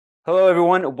Hello,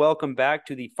 everyone. Welcome back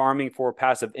to the Farming for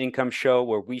Passive Income show,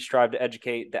 where we strive to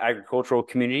educate the agricultural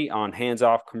community on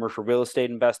hands-off commercial real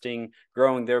estate investing,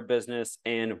 growing their business,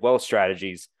 and wealth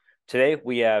strategies. Today,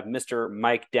 we have Mr.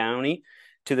 Mike Downey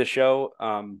to the show.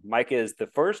 Mike is the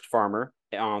first farmer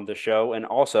on the show and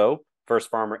also first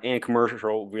farmer and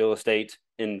commercial real estate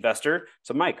investor.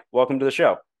 So, Mike, welcome to the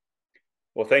show.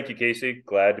 Well, thank you, Casey.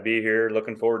 Glad to be here.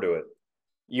 Looking forward to it.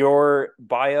 Your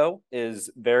bio is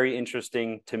very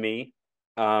interesting to me.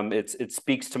 It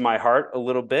speaks to my heart a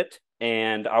little bit,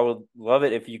 and I would love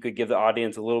it if you could give the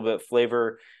audience a little bit of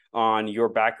flavor on your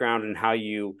background and how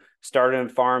you started in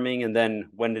farming and then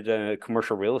went into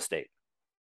commercial real estate.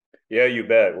 Yeah, you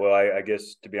bet. Well, I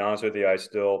guess to be honest with you, I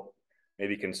still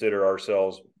maybe consider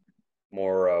ourselves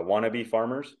more wannabe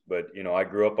farmers, but I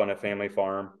grew up on a family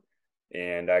farm,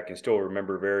 and I can still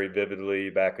remember very vividly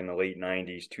back in the late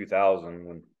 '90s,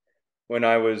 2000, when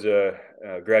I was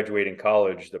graduating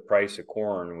college, the price of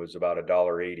corn was about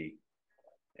 $1.80,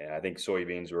 and I think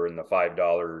soybeans were in the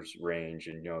 $5 range,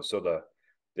 and so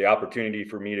the opportunity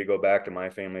for me to go back to my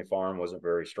family farm wasn't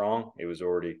very strong. It was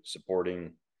already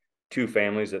supporting two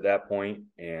families at that point.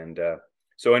 And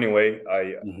so anyway,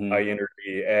 I Mm-hmm. entered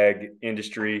the ag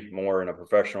industry more in a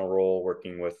professional role,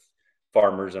 working with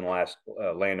farmers and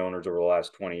landowners over the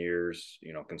last 20 years,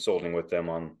 consulting with them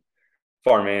on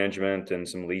farm management and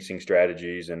some leasing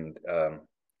strategies. And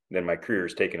then my career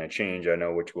has taken a change, I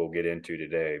know, which we'll get into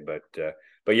today.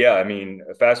 But yeah, I mean,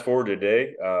 fast forward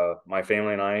today, my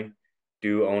family and I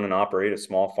do own and operate a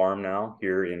small farm now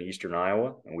here in Eastern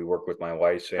Iowa, and we work with my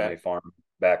wife's Okay. family farm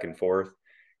back and forth.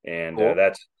 And Cool.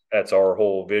 that's our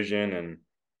whole vision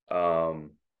and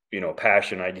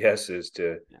passion, I guess, is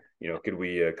to Yeah. could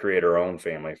we create our own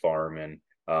family farm? And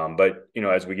but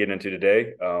as we get into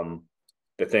today,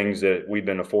 the things that we've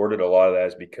been afforded, a lot of that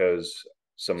is because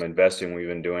some investing we've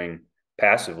been doing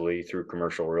passively through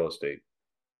commercial real estate.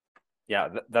 Yeah,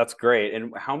 that's great.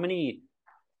 And how many,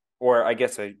 or I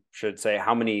guess I should say,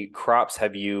 how many crops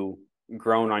have you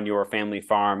grown on your family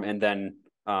farm and then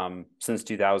since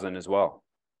 2000 as well?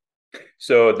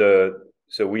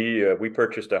 So we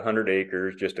purchased 100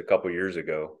 acres just a couple years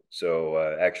ago. So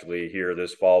actually, here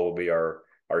this fall will be our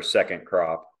second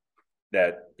crop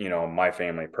that my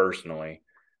family personally.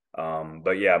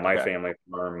 But yeah, my Okay. family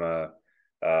farm.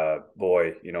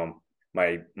 Boy,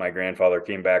 my grandfather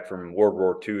came back from World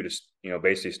War II to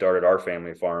basically started our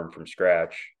family farm from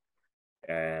scratch.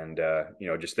 And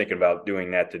just thinking about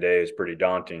doing that today is pretty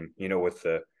daunting. With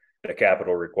the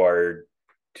capital required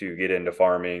to get into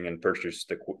farming and purchase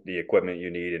the equipment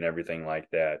you need and everything like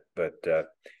that. But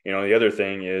the other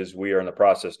thing is we are in the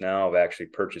process now of actually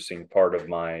purchasing part of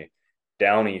my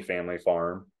Downey family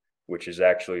farm, which is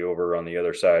actually over on the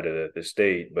other side of the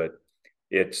state. But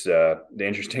it's the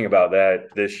interesting about that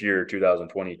this year,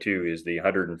 2022, is the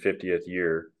 150th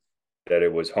year that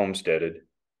it was homesteaded,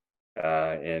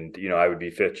 and I would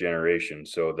be fifth generation.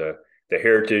 So the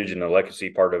heritage and the legacy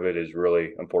part of it is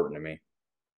really important to me.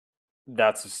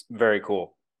 That's very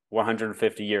cool.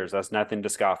 150 years. That's nothing to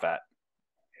scoff at.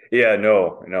 Yeah,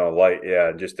 no, like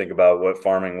yeah, just think about what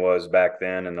farming was back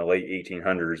then in the late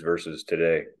 1800s versus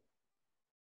today.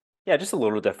 Yeah, just a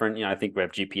little different. I think we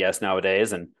have GPS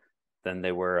nowadays, and then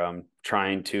they were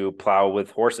trying to plow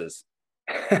with horses.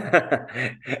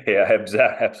 Yeah,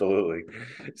 absolutely.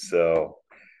 So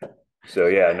so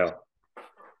yeah, no.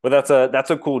 But that's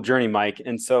a cool journey, Mike.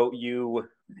 And so you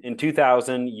in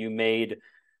 2000 you made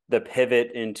the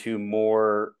pivot into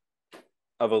more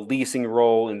of a leasing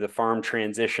role in the farm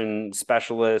transition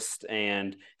specialist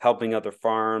and helping other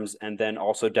farms, and then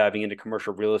also diving into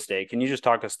commercial real estate. Can you just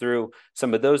talk us through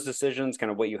some of those decisions, kind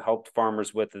of what you helped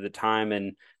farmers with at the time,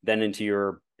 and then into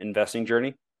your investing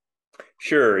journey?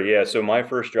 Sure, yeah. So my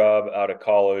first job out of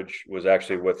college was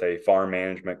actually with a farm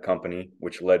management company,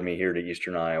 which led me here to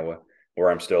Eastern Iowa, where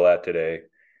I'm still at today.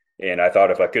 And I thought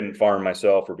if I couldn't farm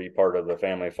myself or be part of the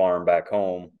family farm back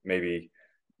home, maybe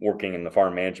working in the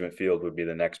farm management field would be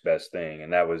the next best thing.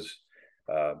 And that was,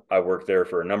 I worked there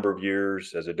for a number of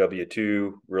years as a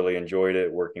W-2, really enjoyed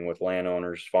it, working with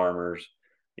landowners, farmers.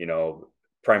 You know,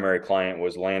 primary client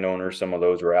was landowners. Some of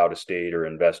those were out of state or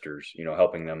investors,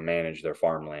 helping them manage their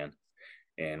farmland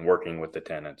and working with the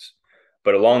tenants.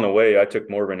 But along the way, I took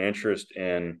more of an interest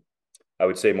in, I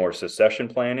would say, more succession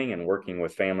planning and working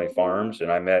with family farms.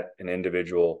 And I met an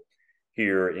individual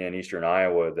here in Eastern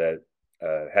Iowa that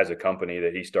has a company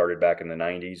that he started back in the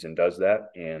 '90s and does that.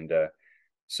 And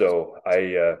so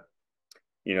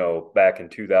back in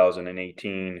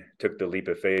 2018, took the leap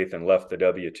of faith and left the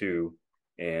W-2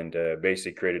 and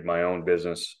basically created my own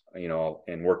business,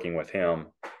 and working with him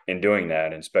in doing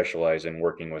that and specialize in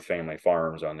working with family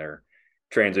farms on their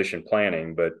transition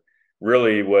planning. But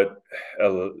really what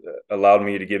allowed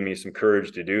me to give me some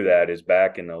courage to do that is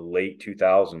back in the late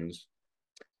 2000s,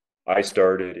 I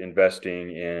started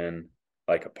investing in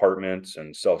like apartments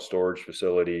and self-storage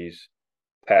facilities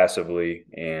passively.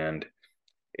 And,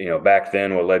 back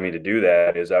then what led me to do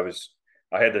that is I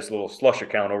had this little slush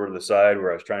account over to the side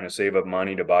where I was trying to save up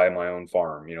money to buy my own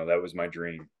farm. That was my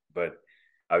dream. But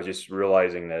I was just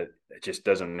realizing that it just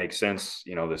doesn't make sense.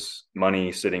 This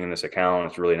money sitting in this account,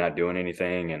 it's really not doing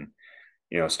anything. And,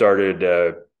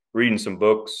 started reading some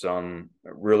books on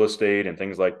real estate and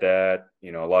things like that. A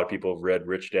lot of people have read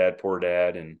Rich Dad, Poor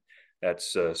Dad. And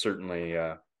that's certainly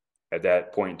at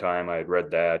that point in time, I had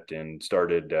read that and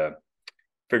started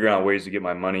figuring out ways to get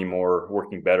my money more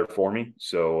working better for me.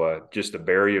 So just the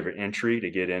barrier of entry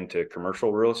to get into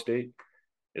commercial real estate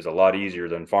is a lot easier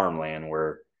than farmland,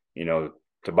 where,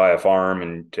 to buy a farm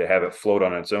and to have it float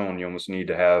on its own, you almost need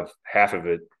to have half of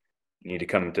it. You need to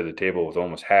come to the table with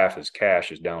almost half as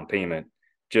cash as down payment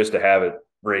just to have it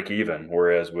break even.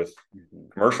 Whereas with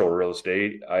commercial real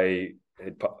estate, I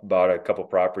had bought a couple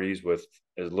properties with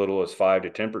as little as 5 to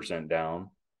 10% down,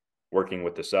 working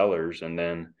with the sellers, and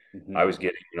then I was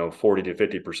getting 40 to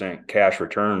 50% cash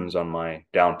returns on my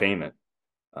down payment.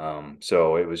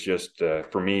 So it was just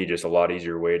for me just a lot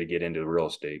easier way to get into real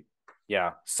estate.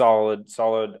 Yeah, solid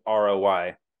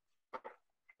ROI.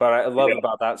 But I love Yeah.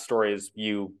 about that story is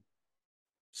you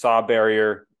saw a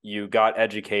barrier, you got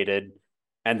educated,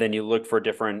 and then you looked for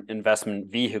different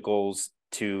investment vehicles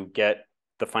to get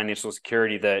the financial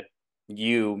security that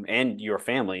you and your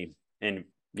family and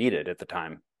needed at the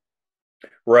time.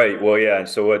 Right. Well, yeah. And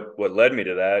so what led me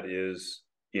to that is,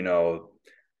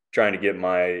 trying to get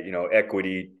my,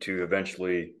 equity to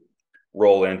eventually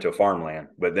roll into farmland.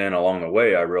 But then along the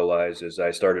way, I realized as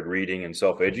I started reading and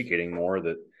self-educating more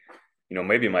that,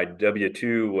 maybe my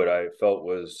W-2, what I felt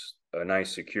was a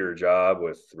nice secure job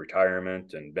with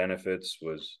retirement and benefits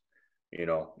was,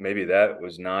 maybe that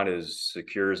was not as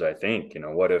secure as I think.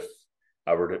 What if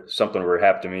something were to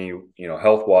happen to me,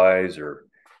 health wise, or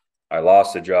I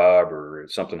lost a job or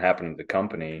something happened to the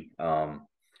company? How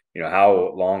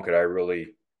long could I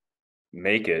really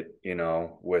make it,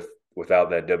 without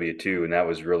that W-2? And that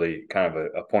was really kind of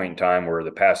a point in time where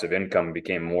the passive income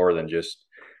became more than just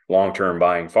long-term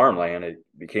buying farmland. It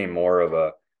became more of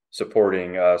a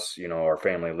supporting us, our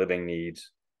family living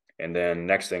needs. And then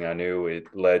next thing I knew, it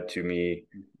led to me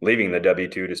leaving the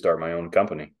W-2 to start my own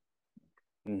company.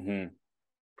 Mm-hmm.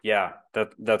 Yeah,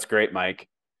 that's great, Mike.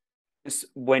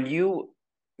 When you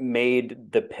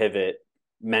made the pivot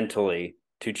mentally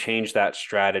to change that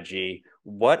strategy,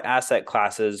 what asset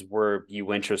classes were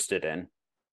you interested in?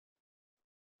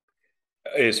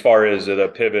 As far as the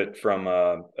pivot from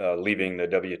leaving the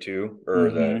W-2 or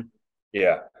Mm-hmm.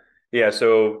 yeah. Yeah.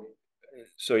 So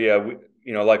yeah,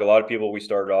 like a lot of people, we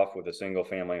started off with a single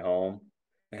family home,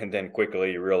 and then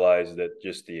quickly you realize that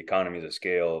just the economies of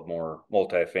scale of more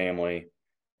multifamily,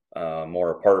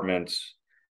 more apartments,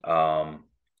 um,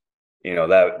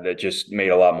 that just made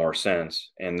a lot more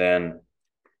sense.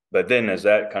 But then as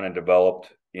that kind of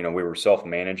developed, we were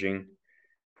self-managing.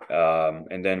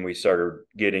 And then we started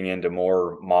getting into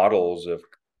more models of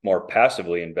more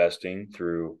passively investing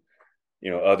through,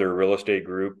 other real estate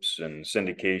groups and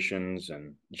syndications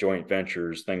and joint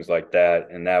ventures, things like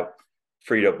that. And that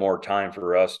freed up more time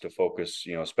for us to focus,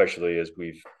 especially as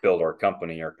we've built our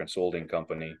company, our consulting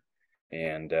company.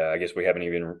 And I guess we haven't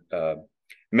even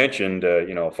mentioned,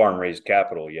 farm raised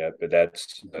capital yet, but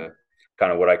that's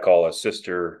kind of what I call a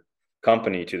sister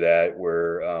company to that,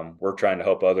 where we're trying to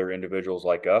help other individuals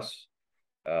like us,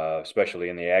 especially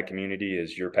in the ag community,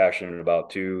 as you're passionate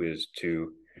about too, is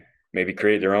to maybe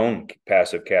create their own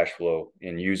passive cash flow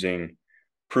in using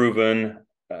proven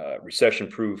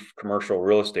recession-proof commercial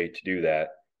real estate to do that.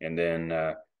 And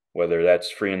then whether that's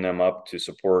freeing them up to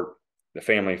support the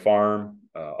family farm,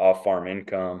 off-farm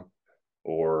income,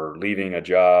 or leaving a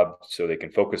job so they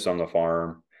can focus on the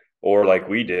farm. Or like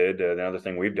we did, another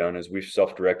thing we've done is we've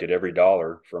self-directed every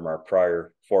dollar from our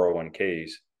prior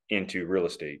 401ks into real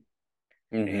estate.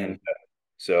 Mm-hmm. And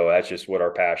so that's just what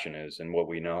our passion is and what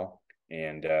we know.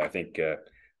 And I think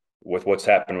with what's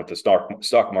happened with the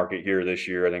stock market here this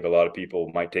year, I think a lot of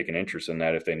people might take an interest in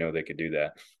that if they know they could do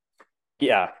that.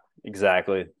 Yeah,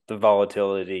 exactly. The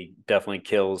volatility definitely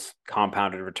kills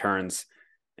compounded returns.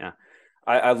 Yeah.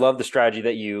 I love the strategy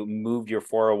that you moved your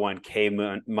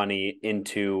 401k money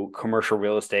into commercial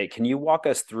real estate. Can you walk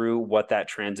us through what that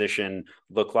transition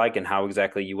looked like and how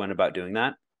exactly you went about doing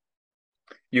that?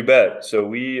 You bet. So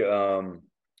we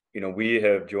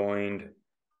have joined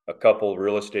a couple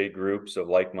real estate groups of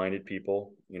like-minded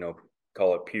people,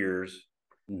 call it peers.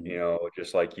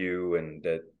 just like you, and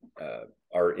that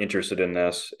are interested in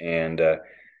this. And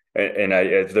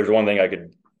if there's one thing I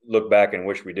could look back and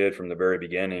wish we did from the very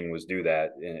beginning was do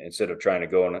that, instead of trying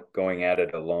to going at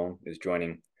it alone, is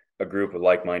joining a group of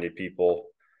like-minded people.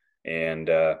 And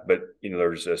but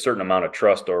there's a certain amount of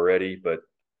trust already. But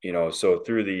so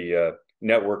through the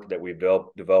network that we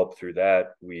developed through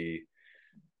that, we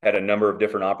had a number of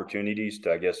different opportunities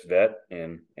to, I guess, vet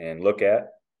and look at,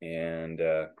 and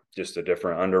just the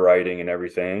different underwriting and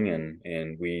everything.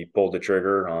 And we pulled the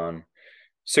trigger on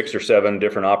 6 or 7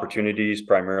 different opportunities,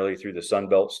 primarily through the Sun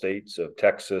Belt states of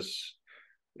Texas,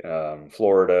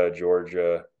 Florida,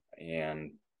 Georgia,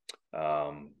 and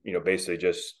basically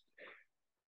just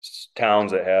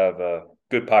towns that have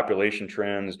good population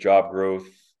trends, job growth,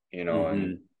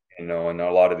 Mm-hmm. and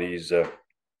a lot of these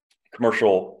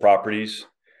commercial properties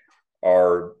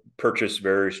are purchased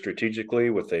very strategically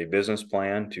with a business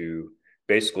plan to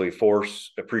basically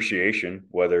force appreciation,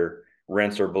 whether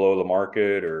rents are below the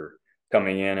market or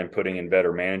coming in and putting in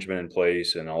better management in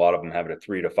place. And a lot of them have a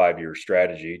 3 to 5 year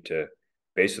strategy to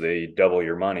basically double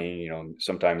your money,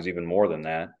 sometimes even more than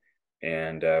that.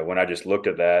 And when I just looked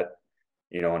at that,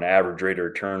 an average rate of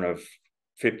return of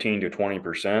 15 to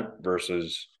 20%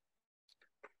 versus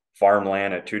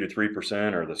farmland at 2 to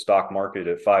 3% or the stock market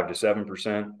at 5 to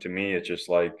 7%, to me, it's just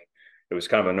like, it was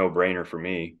kind of a no brainer for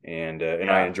me. And I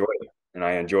Yeah. enjoy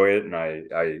it, and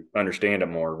I understand it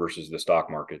more versus the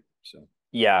stock market. So.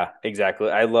 Yeah,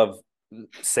 exactly. I love,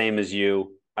 same as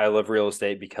you. I love real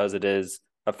estate because it is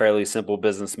a fairly simple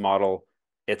business model.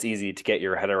 It's easy to get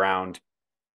your head around.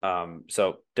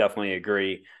 So definitely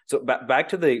agree. So back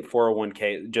to the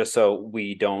 401k, just so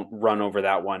we don't run over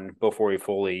that one before we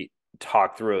fully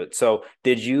talk through it. So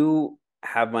did you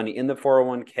have money in the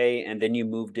 401k and then you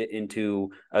moved it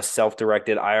into a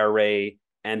self-directed IRA,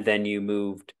 and then you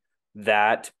moved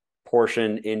that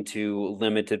portion into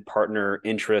limited partner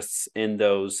interests in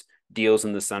those deals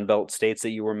in the Sunbelt states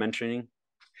that you were mentioning?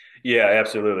 Yeah,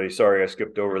 absolutely. Sorry, I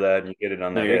skipped over that, and you hit it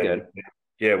on No, the you're head. good.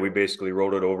 Yeah, we basically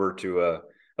rolled it over to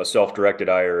a self-directed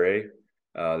IRA.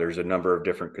 There's a number of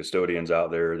different custodians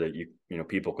out there that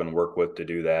people can work with to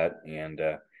do that. And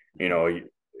you know,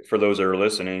 for those that are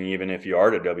listening, even if you are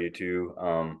at a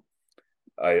W-2,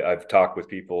 I've talked with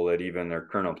people that even their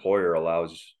current employer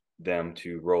allows them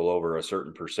to roll over a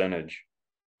certain percentage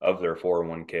of their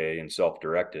 401k and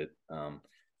self-direct it,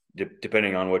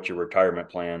 depending on what your retirement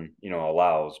plan,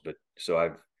 allows. But so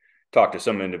I've talked to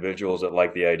some individuals that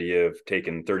like the idea of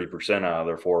taking 30% out of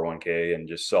their 401k and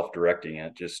just self-directing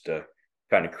it, just to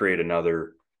kind of create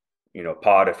another,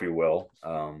 pot, if you will,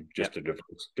 Yeah. just to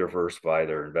diversify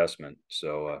their investment.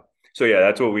 So yeah,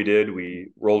 that's what we did.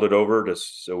 We rolled it over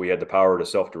so we had the power to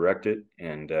self-direct it.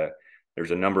 And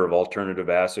there's a number of alternative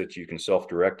assets you can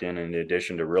self-direct in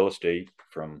addition to real estate,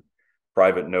 from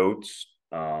private notes,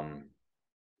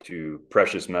 to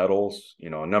precious metals, a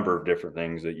number of different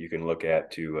things that you can look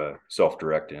at to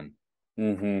self-direct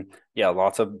in. Yeah,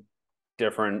 lots of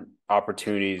different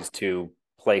opportunities to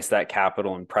place that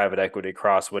capital in private equity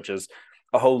across, which is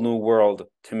a whole new world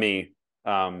to me.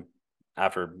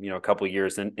 After a couple of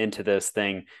years into this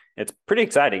thing, it's pretty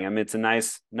exciting. I mean, it's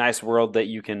a nice world that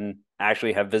you can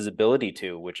actually have visibility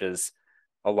to, which is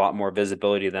a lot more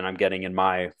visibility than I'm getting in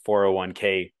my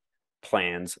 401k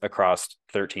plans across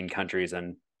 13 countries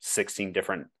and 16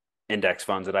 different index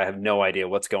funds that I have no idea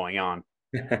what's going on.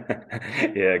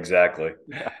 Yeah, exactly.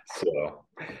 Yeah. So,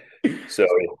 so,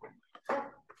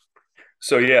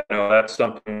 so yeah, no, that's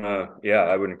something. Yeah,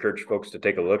 I would encourage folks to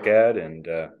take a look at, and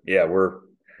yeah,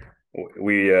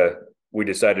 we uh, we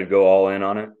decided to go all in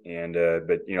on it, and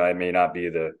but it may not be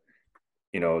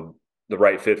you know the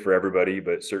right fit for everybody,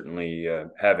 but certainly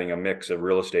having a mix of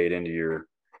real estate into your,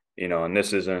 and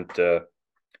this isn't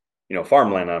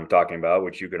farmland I'm talking about,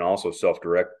 which you can also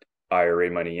self-direct IRA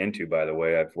money into. By the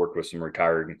way, I've worked with some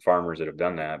retired farmers that have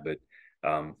done that, but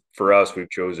for us, we've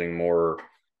chosen more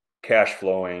cash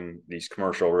flowing, these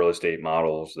commercial real estate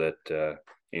models that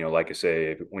like I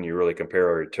say, when you really compare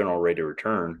our internal rate of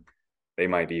return, they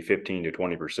might be 15 to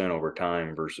 20% over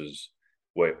time versus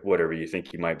whatever you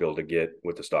think you might be able to get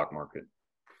with the stock market.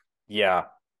 Yeah.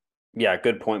 Yeah.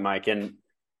 Good point, Mike. And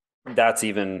that's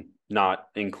even not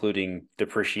including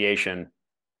depreciation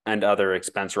and other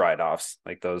expense write-offs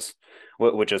like those,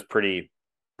 which is pretty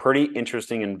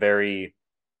interesting and very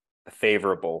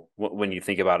favorable when you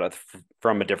think about it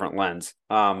from a different lens.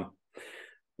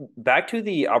 Back to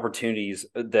the opportunities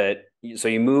that, so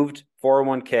you moved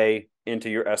 401k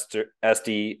into your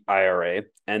SD IRA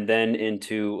and then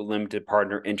into limited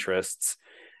partner interests.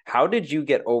 How did you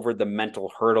get over the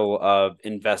mental hurdle of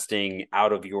investing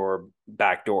out of your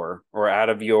back door or out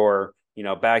of your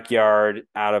backyard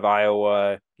out of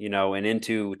Iowa, and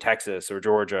into Texas or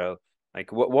Georgia.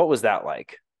 Like what was that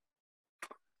like?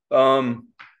 Um,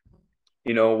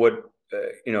 what,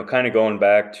 kind of going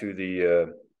back to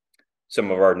the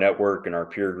some of our network and our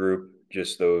peer group,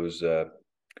 just those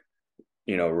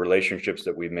relationships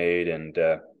that we've made, and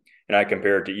I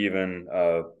compare it to even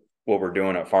what we're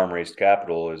doing at Farm Raised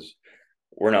Capital is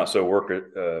we're not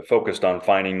so focused on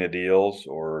finding the deals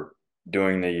or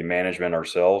doing the management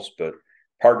ourselves, but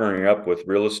partnering up with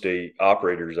real estate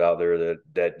operators out there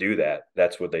that do that.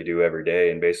 That's what they do every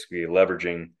day, and basically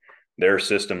leveraging their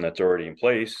system that's already in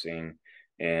place,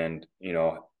 and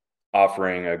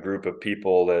offering a group of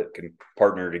people that can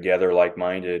partner together like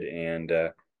minded and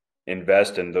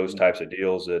invest in those Mhm. types of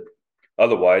deals that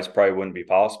otherwise probably wouldn't be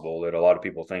possible. That a lot of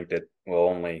people think that, well,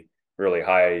 only really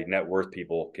high net worth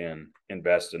people can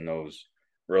invest in those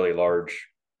really large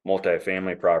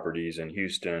multifamily properties in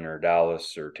Houston or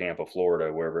Dallas or Tampa,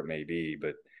 Florida, wherever it may be.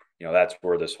 But that's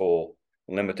where this whole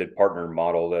limited partner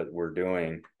model that we're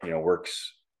doing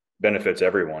works, benefits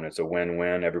everyone. It's a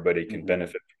win-win. Everybody can Mhm.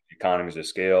 benefit from the economies of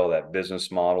scale, that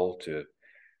business model, to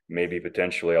maybe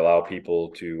potentially allow people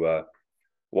to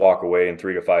walk away in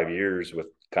 3 to 5 years with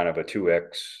kind of a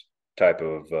 2x type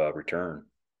of return.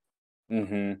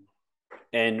 Mhm.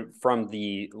 And from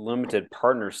the limited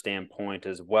partner standpoint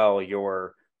as well,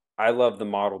 I love the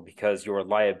model because your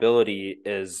liability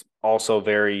is also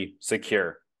very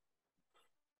secure.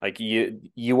 Like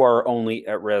you are only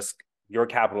at risk, your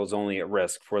capital is only at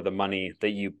risk for the money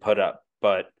that you put up.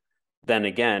 But then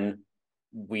again,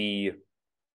 we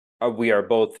we are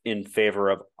both in favor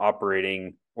of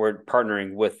operating or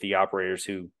partnering with the operators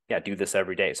who do this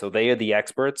every day. So they are the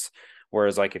experts.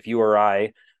 Whereas like if you or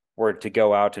I were to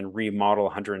go out and remodel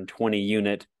 120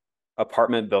 unit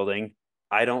apartment building,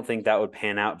 I don't think that would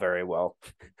pan out very well.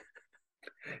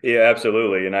 Yeah,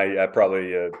 absolutely. And I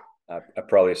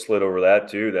probably slid over that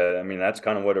too. That, I mean, that's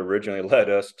kind of what originally led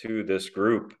us to this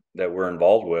group that we're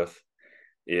involved with,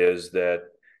 is that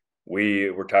we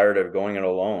were tired of going it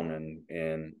alone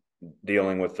and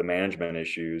dealing with the management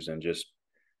issues, and just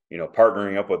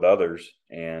partnering up with others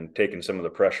and taking some of the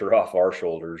pressure off our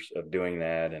shoulders of doing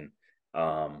that. And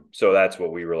so that's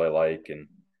what we really like, and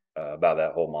about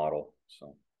that whole model.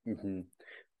 So. Mm-hmm.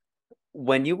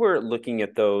 When you were looking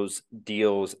at those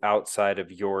deals outside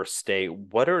of your state,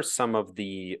 what are some of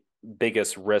the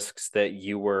biggest risks that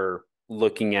you were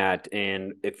looking at?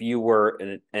 And if you were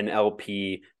an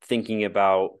LP thinking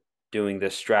about doing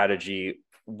this strategy,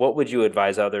 what would you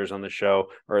advise others on the show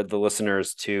or the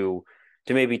listeners to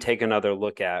maybe take another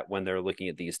look at when they're looking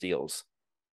at these deals?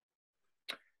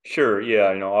 Sure.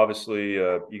 Yeah. Obviously,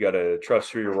 you got to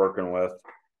trust who you're working with.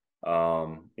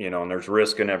 And there's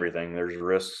risk in everything. There's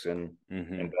risks in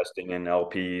Mm-hmm. investing in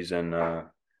LPs and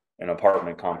an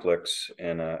apartment complex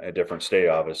in a different state,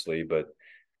 obviously. But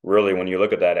really, when you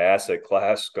look at that asset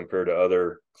class compared to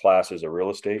other classes of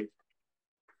real estate,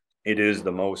 it is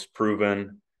the most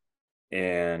proven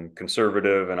and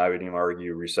conservative, and I would even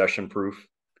argue recession proof.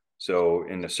 So,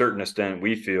 in a certain extent,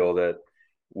 we feel that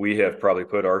we have probably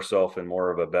put ourselves in more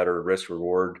of a better risk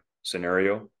reward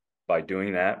scenario by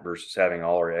doing that versus having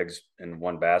all our eggs in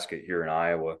one basket here in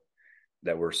Iowa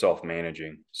that we're self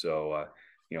managing. So,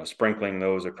 sprinkling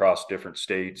those across different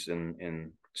states and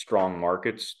in strong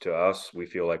markets, to us, we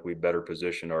feel like we better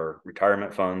positioned our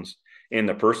retirement funds and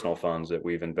the personal funds that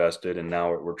we've invested. And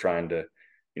now we're trying to,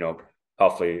 you know,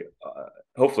 hopefully,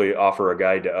 hopefully offer a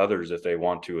guide to others if they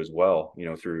want to as well,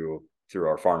 through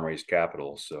our farm raised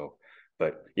capital. So,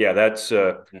 but yeah, that's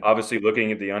obviously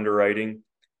looking at the underwriting.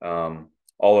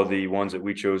 All of the ones that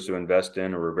we chose to invest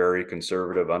in were very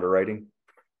conservative underwriting,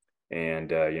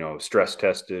 and stress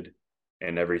tested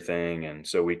and everything. And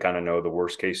so we kind of know the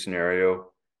worst case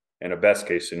scenario and a best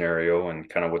case scenario, and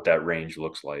kind of what that range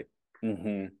looks like.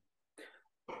 Mm-hmm.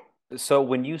 So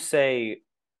when you say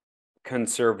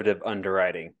conservative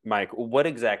underwriting, Mike, what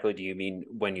exactly do you mean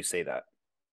when you say that?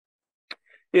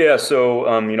 Yeah, so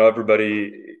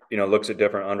everybody looks at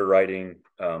different underwriting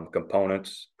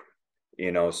components.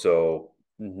 So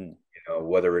Mm-hmm.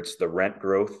 whether it's the rent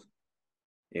growth,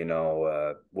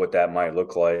 what that might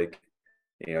look like.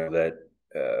 That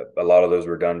a lot of those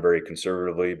were done very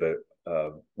conservatively, but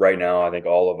right now I think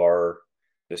all of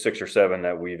the 6 or 7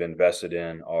 that we've invested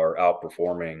in are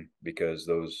outperforming because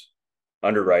those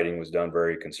underwriting was done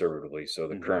very conservatively. So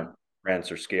the Mm-hmm. current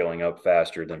rents are scaling up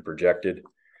faster than projected.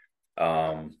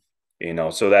 Um,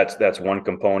 so that's one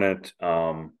component.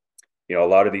 A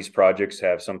lot of these projects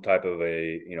have some type of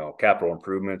capital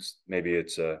improvements. Maybe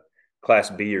it's a class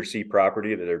B or C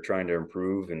property that they're trying to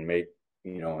improve and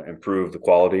improve the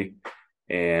quality.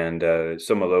 And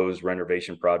some of those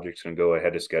renovation projects can go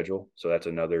ahead of schedule. So that's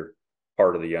another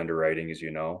part of the underwriting, as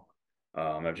you know.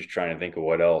 I'm just trying to think of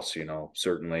what else,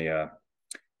 certainly,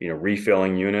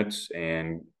 refilling units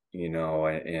and,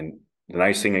 and the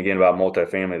nice thing again about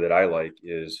multifamily that I like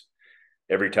is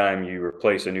every time you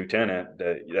replace a new tenant,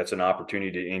 that's an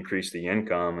opportunity to increase the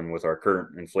income. And with our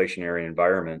current inflationary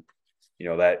environment,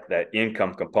 that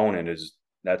income component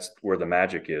that's where the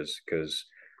magic is, because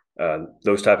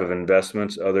those type of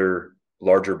investments, other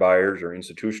larger buyers or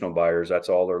institutional buyers, that's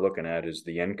all they're looking at is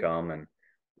the income and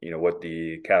what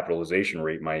the capitalization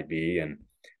rate might be. And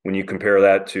when you compare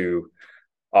that to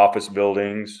office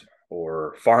buildings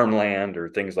or farmland or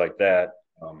things like that,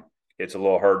 it's a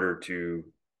little harder to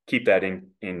keep that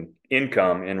in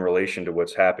income in relation to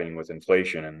what's happening with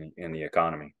inflation in the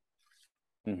economy.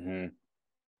 Mm-hmm.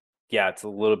 Yeah, it's a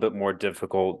little bit more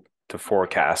difficult to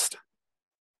forecast.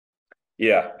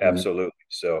 Yeah, Mm-hmm. absolutely.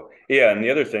 So, yeah, and the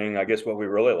other thing, I guess, what we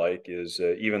really like is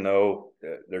even though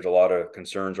there's a lot of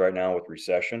concerns right now with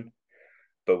recession,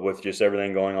 but with just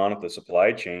everything going on with the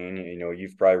supply chain,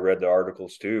 you've probably read the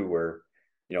articles too, where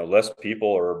less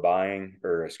people are buying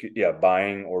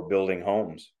or building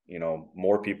homes.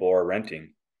 More people are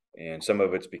renting, and some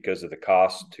of it's because of the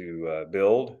cost to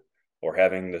build or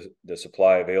having the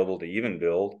supply available to even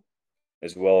build,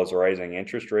 as well as rising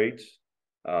interest rates.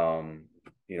 Um,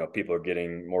 People are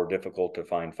getting more difficult to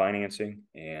find financing,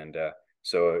 and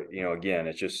so again,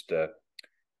 it's just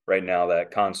right now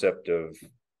that concept of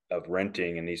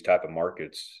renting in these type of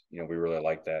markets, we really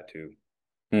like that too.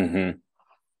 Mm-hmm.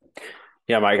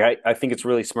 Yeah, Mike, I think it's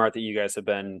really smart that you guys have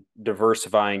been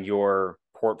diversifying your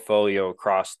portfolio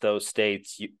across those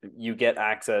states. You get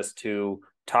access to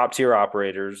top tier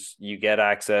operators, you get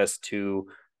access to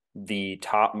the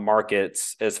top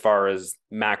markets as far as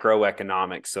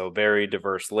macroeconomics. So very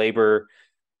diverse labor,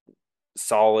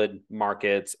 solid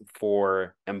markets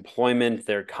for employment.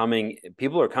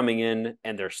 People are coming in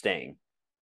and they're staying.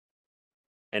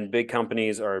 And big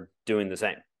companies are doing the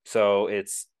same. So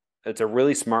it's a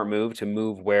really smart move to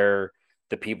move where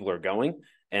the people are going.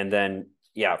 And then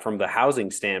yeah, from the housing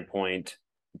standpoint,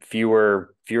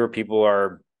 fewer people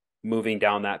are moving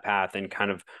down that path and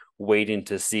kind of waiting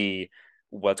to see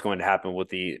what's going to happen with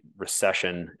the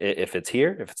recession, if it's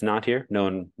here, if it's not here.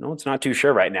 No one's not too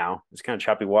sure right now. It's kind of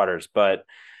choppy waters, but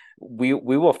we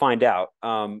will find out.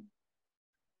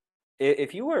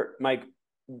 If you were, Mike,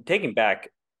 taking back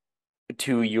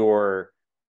to your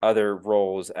other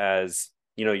roles as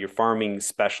your farming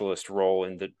specialist role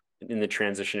in the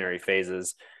transitionary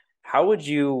phases, how would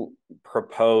you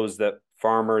propose that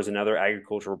farmers and other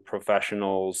agricultural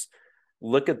professionals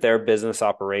look at their business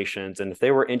operations, and if they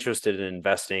were interested in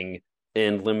investing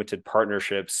in limited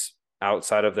partnerships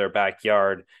outside of their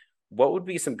backyard, what would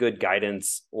be some good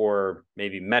guidance or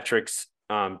maybe metrics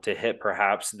to hit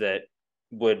perhaps that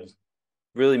would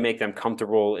really make them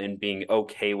comfortable in being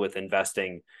okay with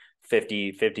investing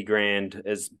 50 grand,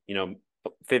 as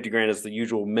 50 grand is the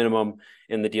usual minimum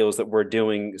in the deals that we're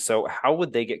doing. So how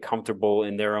would they get comfortable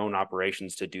in their own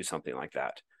operations to do something like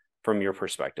that from your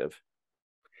perspective?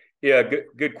 Yeah,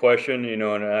 good question.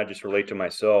 And I just relate to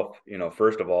myself.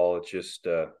 First of all, it's just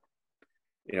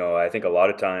I think a lot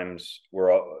of times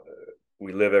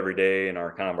we live every day in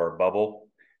our kind of our bubble,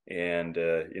 and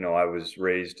I was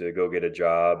raised to go get a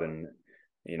job, and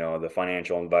the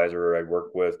financial advisor I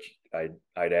work with,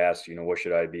 I'd ask, what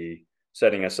should I be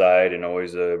setting aside, and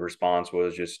always the response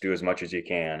was just do as much as you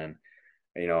can,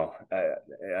 and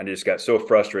I just got so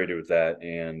frustrated with that,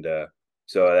 and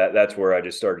so that's where I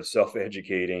just started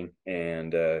self-educating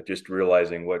and just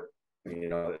realizing what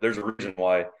there's a reason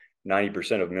why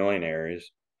 90% of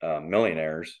millionaires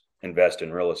invest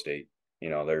in real estate.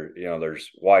 There's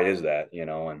why is that,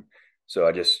 and so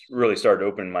I just really started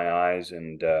opening my eyes,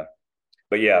 and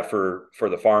but yeah, for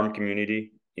the farm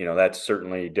community, that's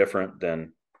certainly different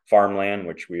than farmland,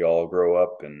 which we all grow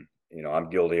up, and I'm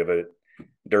guilty of it.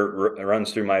 Dirt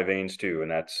runs through my veins too,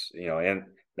 and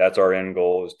that's our end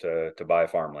goal is to buy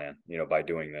farmland. By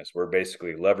doing this, we're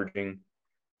basically leveraging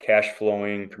cash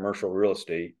flowing commercial real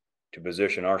estate to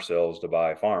position ourselves to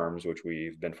buy farms, which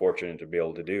we've been fortunate to be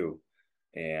able to do,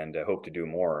 and hope to do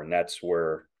more. And that's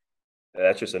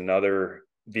just another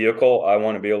vehicle I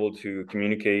want to be able to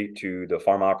communicate to the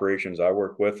farm operations I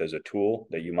work with as a tool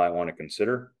that you might want to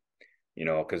consider,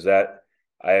 because that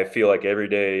I feel like every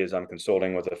day as I'm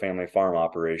consulting with a family farm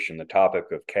operation, the topic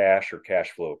of cash or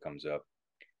cash flow comes up.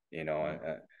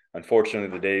 Unfortunately,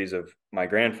 the days of my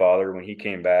grandfather, when he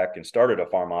came back and started a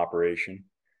farm operation,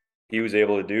 he was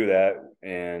able to do that.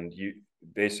 And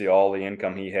basically all the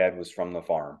income he had was from the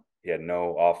farm. He had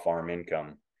no off farm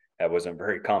income That wasn't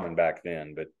very common back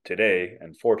then, but today,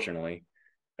 unfortunately,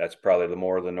 that's probably the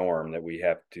more the norm that we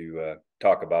have to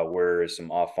talk about where is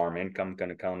some off-farm income going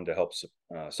to come to help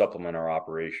supplement our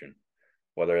operation,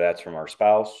 whether that's from our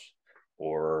spouse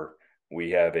or we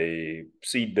have a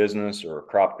seed business or a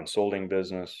crop consulting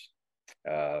business.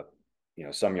 Uh,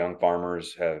 some young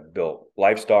farmers have built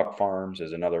livestock farms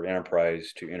as another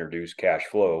enterprise to introduce cash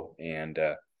flow, and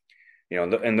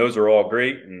and those are all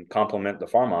great and complement the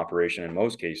farm operation in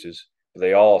most cases. But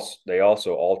they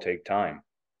also all take time,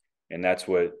 and that's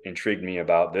what intrigued me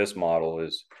about this model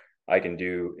is I can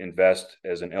invest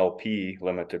as an LP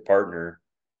limited partner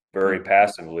very Mm-hmm.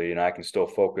 passively, and I can still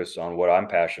focus on what I'm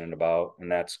passionate about,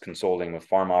 and that's consulting with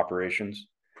farm operations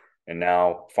and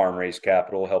now farm raised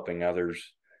capital, helping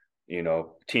others,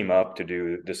 team up to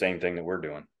do the same thing that we're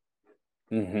doing.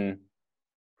 Mm-hmm.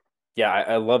 Yeah,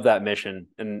 I love that mission.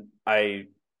 And I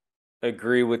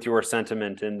agree with your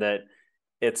sentiment in that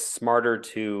it's smarter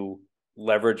to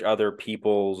leverage other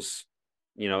people's,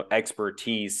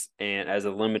 expertise and as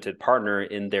a limited partner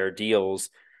in their deals,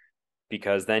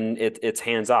 because then it's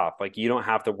hands off. Like you don't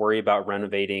have to worry about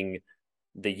renovating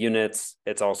the units.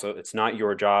 It's not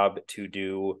your job to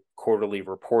do quarterly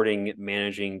reporting,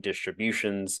 managing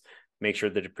distributions, make sure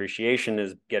the depreciation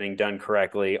is getting done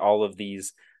correctly, all of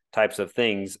these types of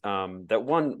things. I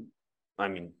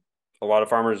mean, a lot of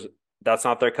farmers, that's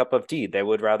not their cup of tea. They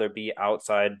would rather be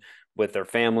outside with their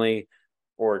family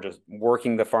or just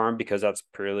working the farm because that's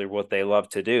purely what they love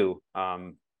to do.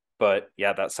 But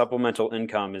yeah, that supplemental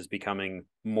income is becoming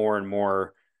more and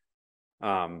more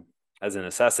as a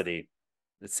necessity,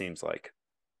 it seems like.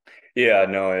 Yeah,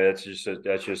 no,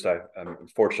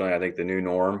 unfortunately I think the new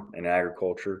norm in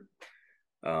agriculture.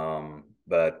 Um,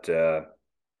 but uh,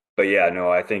 but yeah, no,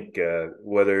 I think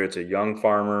whether it's a young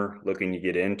farmer looking to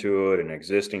get into it, an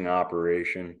existing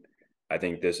operation, I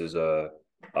think this is a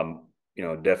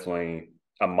definitely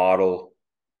a model.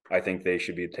 I think they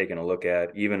should be taking a look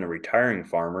at. Even a retiring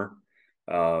farmer,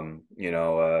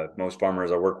 most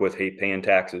farmers I work with hate paying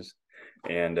taxes,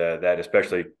 and that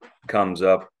especially comes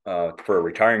up for a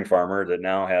retiring farmer that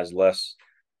now has less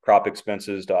crop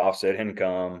expenses to offset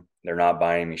income. They're not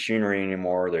buying machinery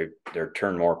anymore. They're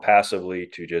turned more passively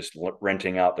to just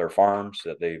renting out their farms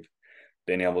that they've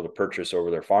been able to purchase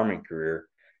over their farming career.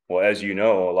 Well, as you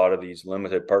know, a lot of these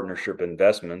limited partnership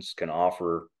investments can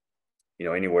offer,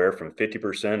 anywhere from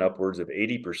 50% upwards of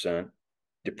 80%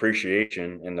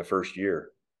 depreciation in the first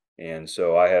year. And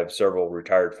so I have several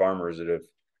retired farmers that have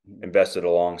invested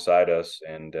alongside us,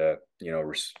 and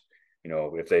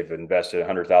if they've invested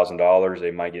 $100,000, they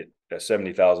might get a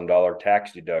 $70,000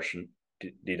 tax deduction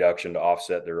to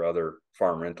offset their other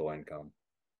farm rental income.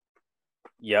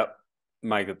 Yep.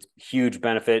 Mike, it's huge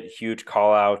benefit, huge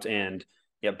call out. And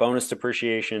yeah, bonus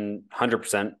depreciation,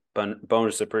 100%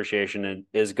 bonus depreciation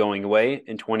is going away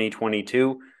in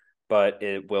 2022, but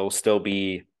it will still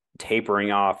be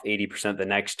tapering off 80% the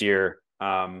next year,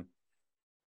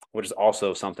 which is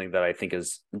also something that I think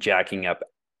is jacking up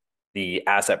the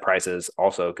asset prices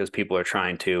also because people are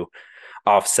trying to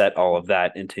offset all of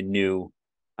that into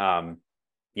um,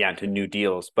 into new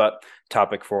deals. But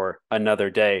topic for another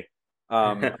day.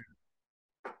 Um,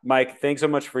 Mike, thanks so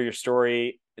much for your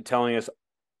story and telling us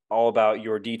all about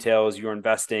your details, your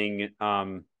investing.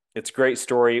 It's a great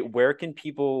story. Where can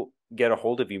people get a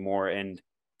hold of you more and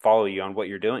follow you on what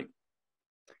you're doing?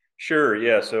 Sure.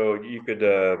 Yeah. So you could,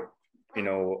 our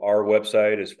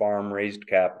website is Farm Raised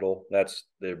Capital. That's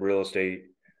the real estate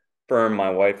firm my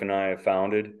wife and I have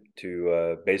founded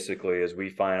to basically, as we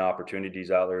find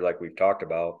opportunities out there, like we've talked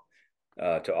about,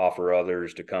 to offer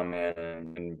others to come in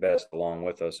and invest along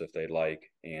with us if they'd like.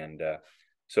 And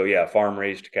so, yeah, Farm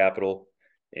Raised Capital.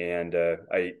 And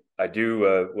I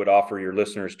do would offer your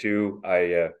listeners too.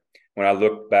 When I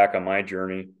look back on my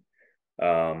journey,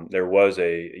 there was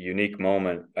a unique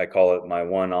moment. I call it my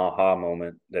one aha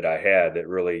moment that I had that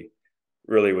really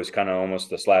was kind of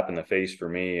almost a slap in the face for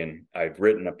me. And I've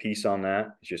written a piece on that.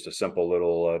 It's just a simple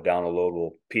little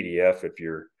downloadable PDF. If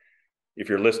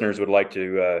your listeners would like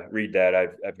to read that,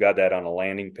 I've got that on a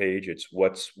landing page. It's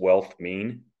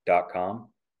what'swealthmean.com.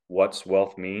 What's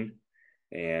wealth mean?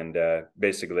 And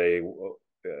basically,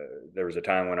 there was a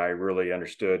time when I really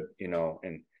understood,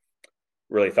 and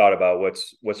really thought about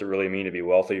what's it really mean to be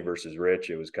wealthy versus rich.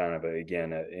 It was kind of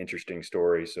again an interesting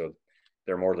story. So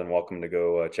they're more than welcome to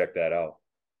go check that out.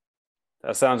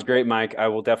 That sounds great, Mike. I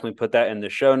will definitely put that in the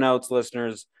show notes,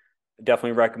 listeners.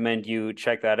 Definitely recommend you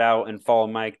check that out and follow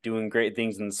Mike doing great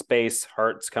things in the space.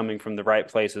 Heart's coming from the right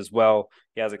place as well.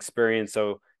 He has experience,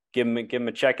 so give him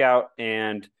a check out.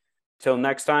 And till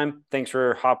next time, thanks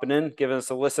for hopping in, giving us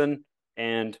a listen,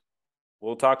 and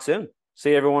we'll talk soon. See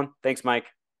you, everyone. Thanks, Mike.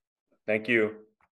 Thank you.